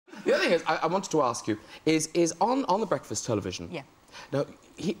The other thing is, I wanted to ask you, is on the breakfast television... Yeah. Now,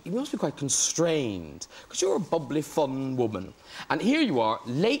 you must be quite constrained, because you're a bubbly, fun woman. And here you are,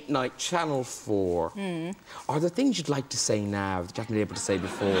 late-night Channel 4. Are there things you'd like to say now that you haven't been able to say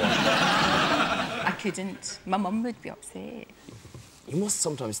before? I couldn't. My mum would be upset. You must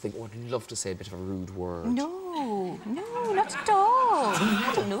sometimes think, oh, I'd love to say a bit of a rude word. No, not at all.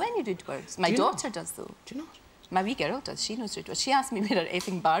 I don't know any rude words. My daughter does, though. Do you not? My wee girl does. She knows rude words. She asked me where her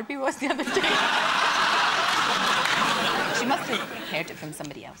effing Barbie was the other day. She must have heard it from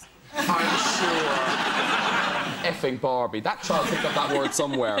somebody else. I'm sure. Effing Barbie. That child picked up that word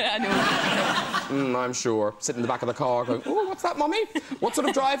somewhere. I know. I'm sure. Sitting in the back of the car going, oh, what's that, Mummy? What sort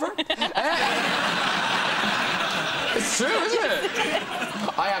of driver? It's true, isn't it?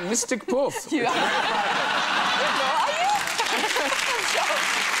 I am Mystic Puff. You are.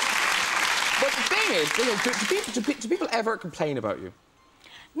 But the thing is, you know, do people ever complain about you?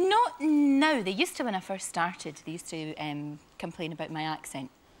 Not now. They used to when I first started. They used to complain about my accent.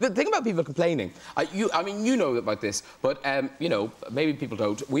 The thing about people complaining, I mean, you know about this, but, you know, maybe people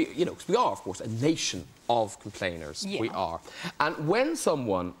don't. You know, because we are, of course, a nation of complainers. Yeah. We are. And when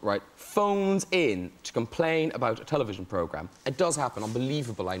someone, right, phones in to complain about a television programme, it does happen,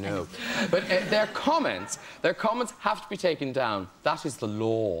 unbelievable, I know. But their comments have to be taken down. That is the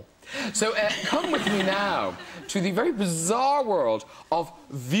law. So come with me now to the very bizarre world of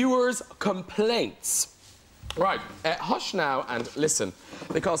viewers' complaints. Right, hush now and listen,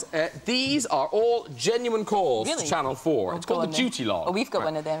 because these are all genuine calls to Channel 4. It's called the duty log. Oh, we've got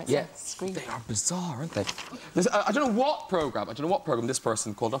one of them. Yeah, they are bizarre, aren't they? I don't know what programme this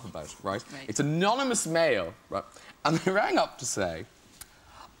person called up about, right? It's an anonymous mail, right? And they rang up to say,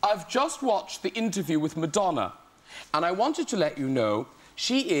 I've just watched the interview with Madonna, and I wanted to let you know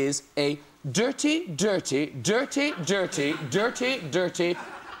she is a dirty, dirty, dirty, dirty, dirty, dirty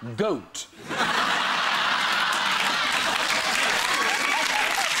goat.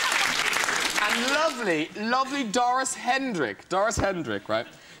 Lovely Doris Hendrick, right?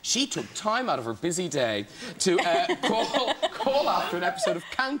 She took time out of her busy day to call after an episode of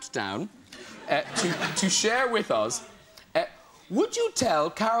Countdown to share with us. Would you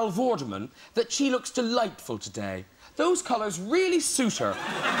tell Carol Vorderman that she looks delightful today? Those colours really suit her.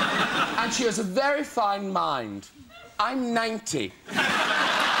 And she has a very fine mind. I'm 90.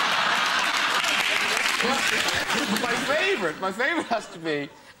 My favourite has to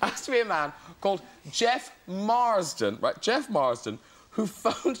be a man called Jeff Marsden, right? Jeff Marsden, who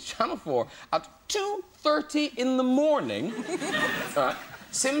phoned Channel 4 at 2:30 in the morning,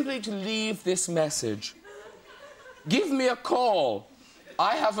 simply to leave this message. Give me a call.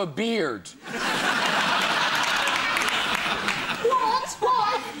 I have a beard. What?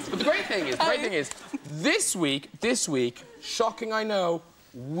 But the great thing is, this week, shocking I know,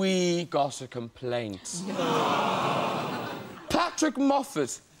 we got a complaint. Patrick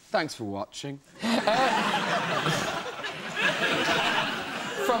Moffat. Thanks for watching.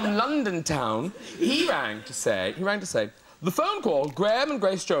 From London town, he rang to say, the phone call Graham and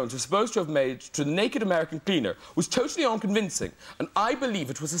Grace Jones were supposed to have made to the naked American cleaner was totally unconvincing, and I believe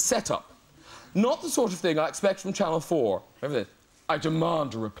it was a setup. Not the sort of thing I expect from Channel 4. I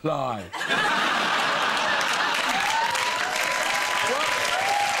demand a reply.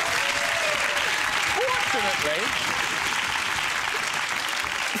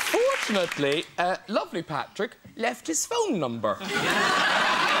 Fortunately, lovely Patrick left his phone number.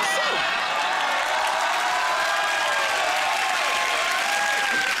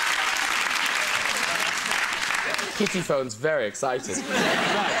 Kitty phone's very excited. Right.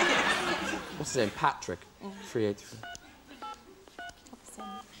 What's his name? Patrick. 383.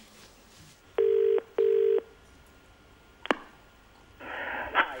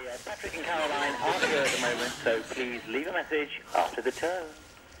 Patrick and Caroline aren't here at the moment, so please leave a message after the tone.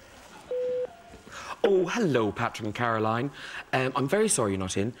 Oh, hello, Patrick and Caroline. I'm very sorry you're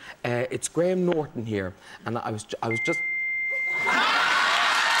not in. It's Graham Norton here, and I was just...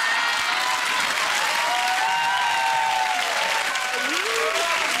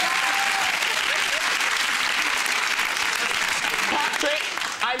 Patrick,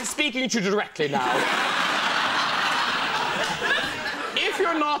 I'm speaking to you directly now. If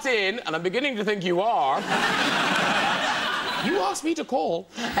you're not in, and I'm beginning to think you are, you asked me to call.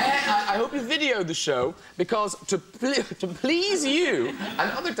 I hope you videoed the show, because to please you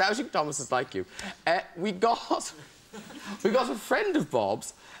and other doubting Thomases like you, we got a friend of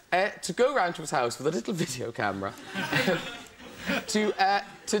Bob's to go round to his house with a little video camera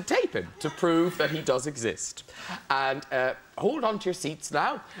to tape him, to prove that he does exist. And hold on to your seats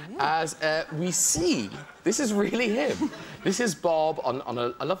now, as we see, this is really him. This is Bob on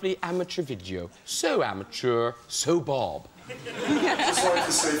a lovely amateur video. So amateur, so Bob. I'd just like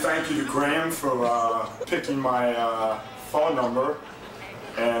to say thank you to Graham for picking my phone number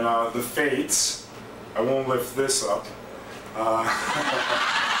and the Fates. I won't lift this up. And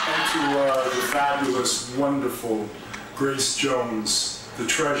to the fabulous, wonderful Grace Jones, the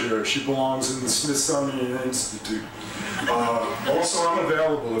treasure. She belongs in the Smithsonian Institute. Also, I'm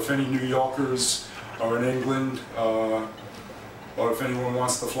available if any New Yorkers are in England, or if anyone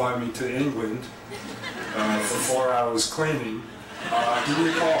wants to fly me to England for 4 hours cleaning, give me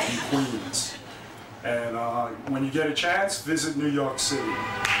a call from Queens. And when you get a chance, visit New York City.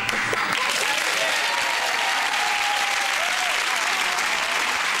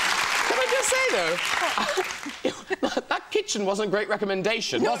 That kitchen wasn't a great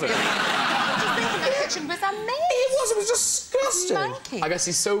recommendation, was it? I just think the kitchen was amazing. It was disgusting. Manky. I guess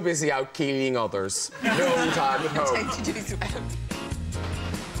he's so busy out killing others. No time at home. Time to do some